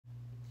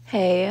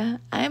Hey,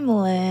 I'm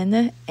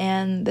Lynn,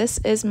 and this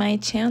is my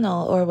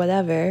channel or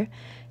whatever.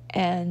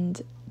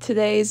 And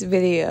today's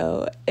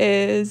video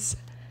is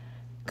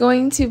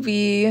going to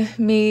be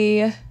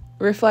me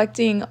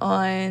reflecting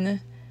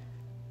on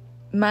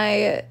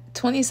my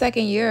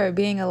 22nd year of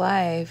being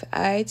alive.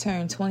 I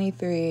turned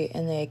 23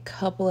 in a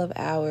couple of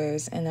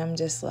hours, and I'm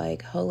just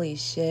like, holy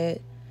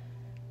shit.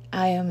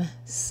 I am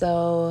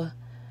so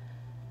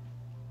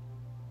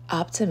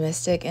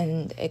optimistic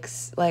and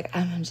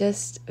I'm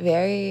just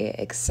very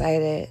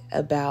excited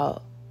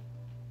about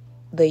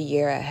the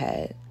year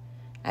ahead.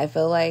 I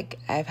feel like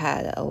I've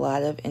had a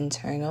lot of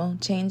internal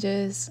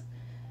changes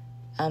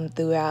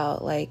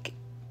throughout like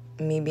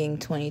me being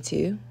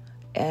 22,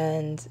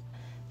 and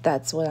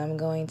that's what I'm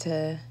going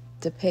to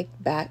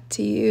depict back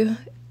to you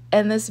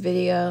in this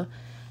video.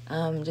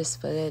 Just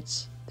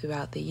footage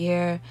throughout the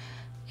year,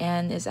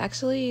 and it's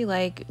actually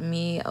like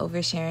me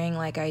oversharing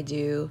like I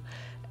do.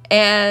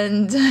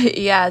 And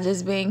yeah,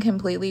 just being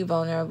completely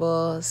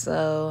vulnerable.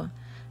 So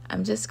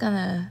I'm just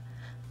gonna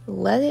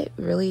let it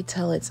really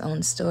tell its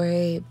own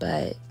story.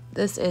 But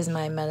this is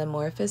my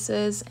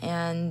metamorphosis,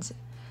 and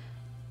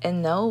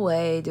in no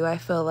way do I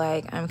feel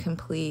like I'm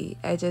complete.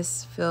 I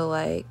just feel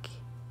like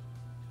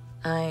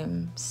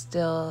I'm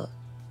still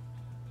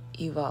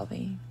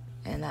evolving,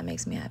 and that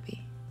makes me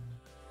happy.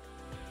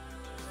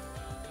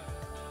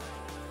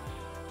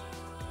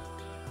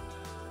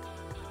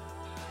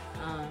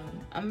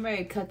 I'm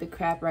ready to cut the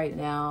crap right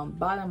now.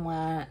 Bottom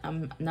line,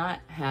 I'm not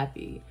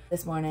happy.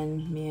 This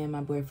morning, me and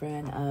my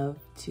boyfriend of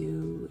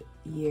 2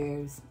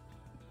 years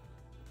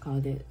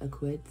called it a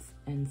quits.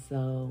 And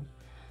so,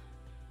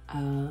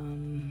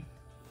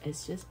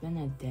 it's just been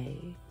a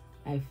day.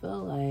 I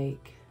feel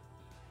like,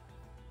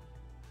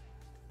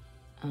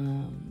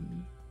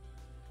 I'm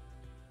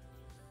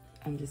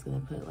just gonna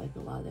put like a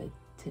lot of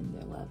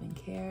tender love and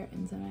care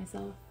into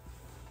myself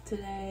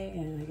today.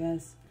 And I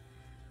guess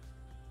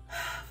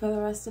for the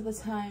rest of the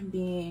time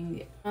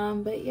being.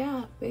 But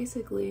yeah,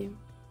 basically,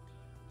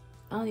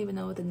 I don't even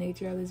know what the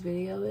nature of this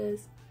video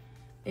is.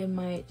 It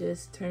might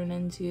just turn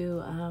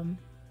into, I'm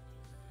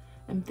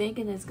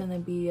thinking it's gonna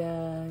be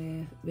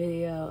a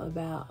video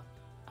about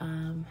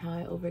how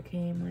I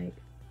overcame like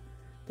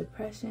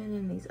depression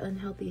and these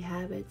unhealthy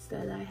habits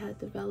that I had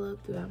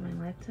developed throughout my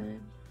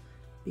lifetime,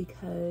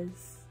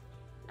 because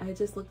I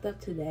just looked up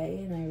today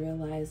and I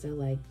realized that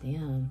like,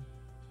 damn,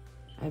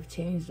 I've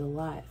changed a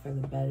lot for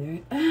the better.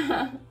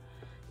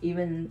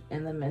 Even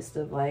in the midst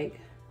of like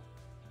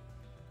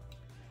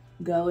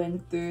going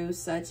through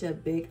such a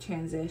big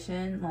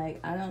transition.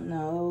 Like, I don't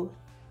know.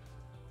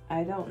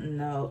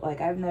 Like,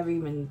 I've never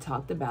even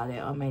talked about it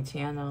on my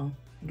channel.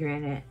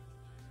 Granted,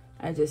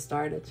 I just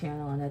started a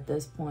channel, and at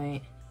this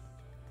point,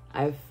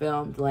 I've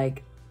filmed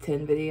like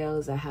 10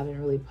 videos. I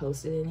haven't really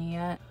posted any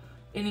yet.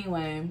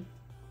 Anyway,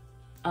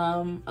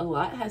 a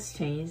lot has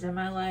changed in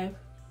my life.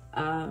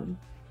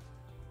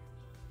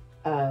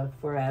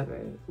 Forever,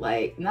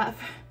 like not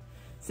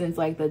since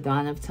like the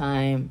dawn of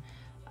time.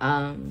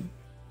 I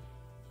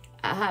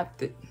have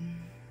to,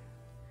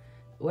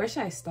 where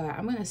should I start?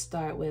 I'm gonna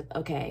start with,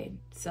 okay,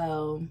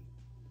 so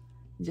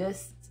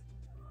just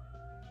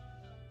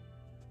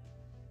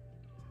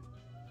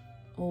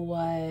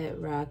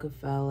what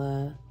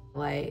Rockefeller,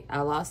 like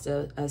I lost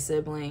a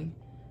sibling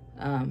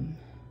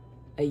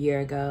a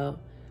year ago.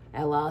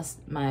 I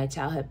lost my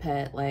childhood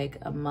pet like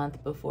a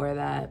month before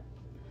that.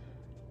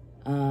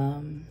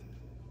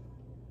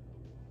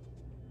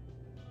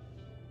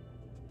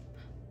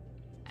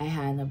 I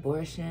had an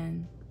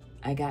abortion.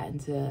 I got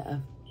into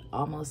a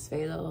almost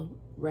fatal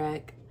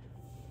wreck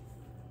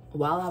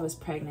while I was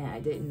pregnant. I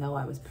didn't know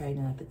I was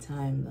pregnant at the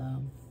time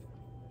though.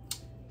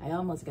 I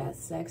almost got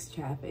sex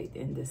trafficked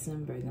in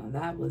December. Now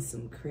that was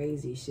some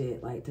crazy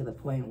shit, like to the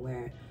point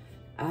where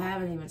I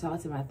haven't even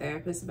talked to my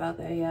therapist about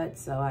that yet,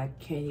 so I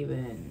can't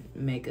even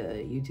make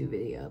a YouTube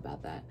video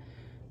about that.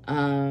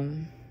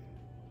 And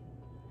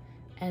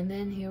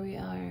then here we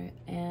are,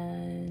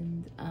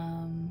 and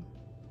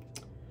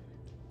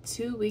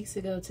 2 weeks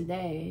ago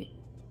today,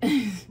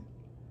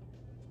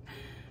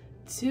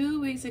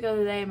 2 weeks ago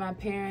today, my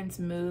parents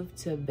moved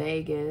to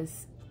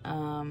Vegas,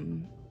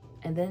 and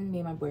then me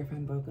and my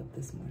boyfriend broke up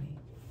this morning.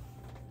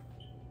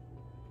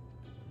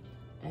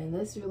 And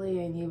this really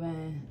ain't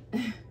even,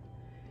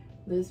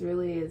 this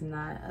really is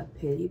not a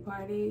pity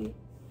party,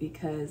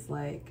 because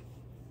like,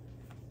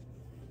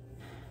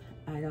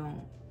 I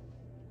don't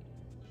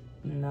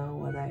know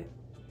what?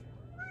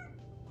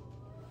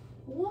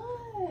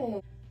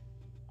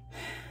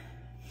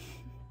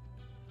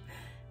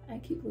 I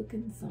keep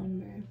looking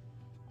somber.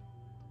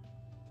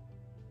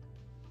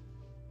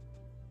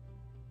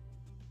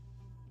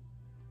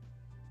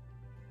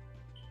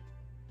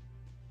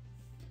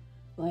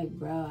 Like,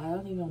 bro, I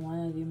don't even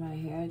want to do my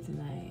hair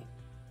tonight.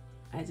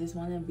 I just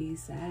want to be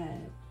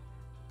sad.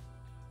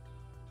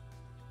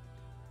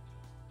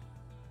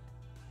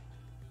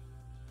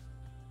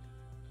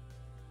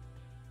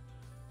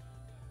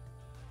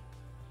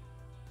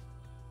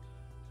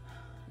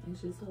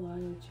 It's just a lot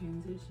of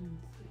transitions.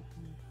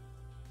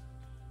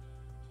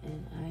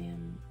 And I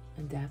am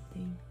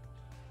adapting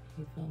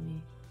You feel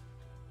me?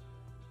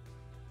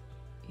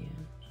 Yeah.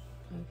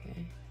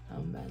 Okay.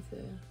 I'm about to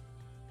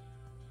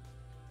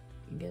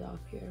get off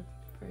here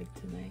for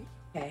tonight.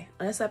 Okay,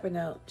 on a separate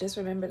note, just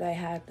remembered I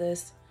had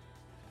this.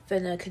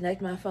 Finna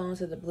connect my phone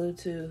to the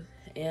Bluetooth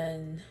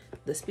and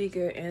the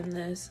speaker in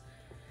this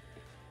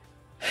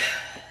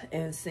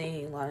and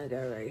sing Lana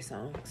Del Rey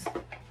songs.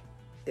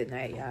 Good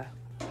night, y'all.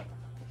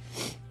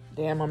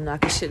 Damn, I'm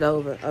knocking shit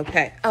over.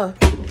 Okay. Oh.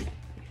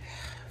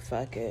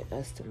 Fuck it.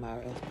 That's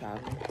tomorrow's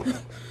problem.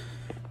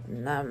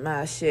 Not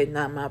my shit,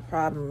 not my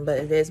problem, but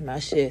it is my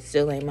shit.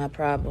 Still ain't my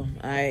problem.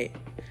 Alright.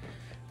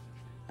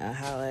 I'll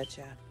holler at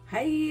y'all.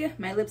 Hi,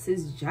 my lips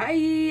is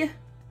dry.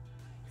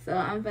 So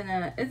I'm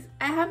gonna,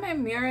 I have my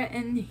mirror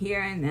in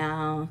here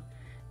now.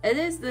 It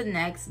is the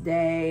next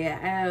day.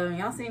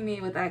 Y'all seen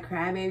me with that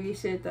crybaby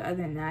shit the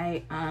other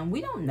night.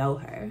 We don't know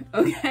her,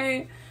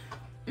 okay?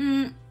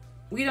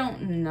 We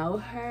don't know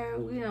her.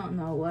 We don't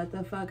know what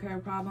the fuck her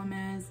problem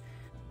is.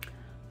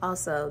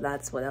 Also,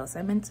 that's what else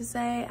I meant to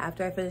say.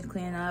 After I finish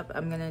cleaning up,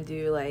 I'm gonna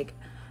do like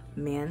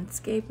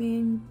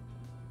manscaping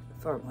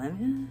for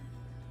women.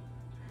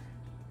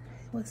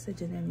 What's the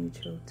gender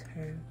neutral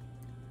term?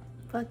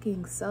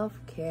 Fucking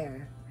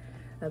self-care.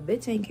 A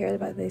bitch ain't cared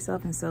about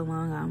themselves in so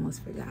long, I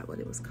almost forgot what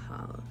it was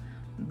called.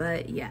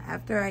 But yeah,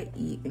 after I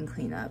eat and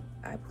clean up,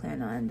 I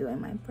plan on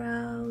doing my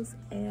brows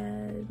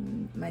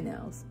and my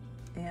nails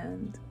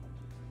and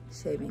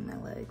shaving my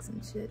legs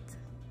and shit.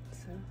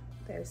 So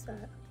there's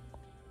that.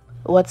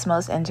 What's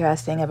most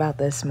interesting about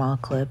this small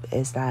clip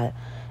is that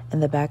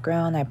in the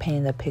background, I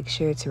painted a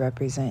picture to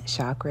represent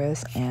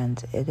chakras,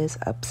 and it is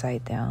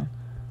upside down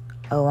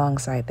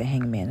alongside the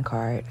hangman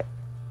card.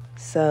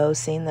 So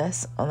seeing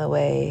this on the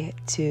way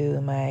to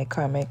my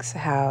karmic's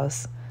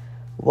house,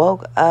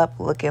 woke up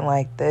looking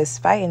like this,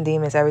 fighting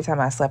demons every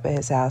time I slept at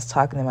his house,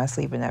 talking in my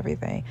sleep and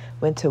everything.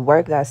 Went to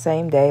work that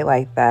same day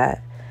like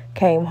that.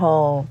 Came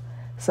home,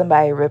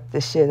 somebody ripped the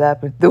shit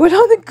up and threw it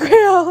on the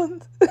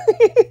ground.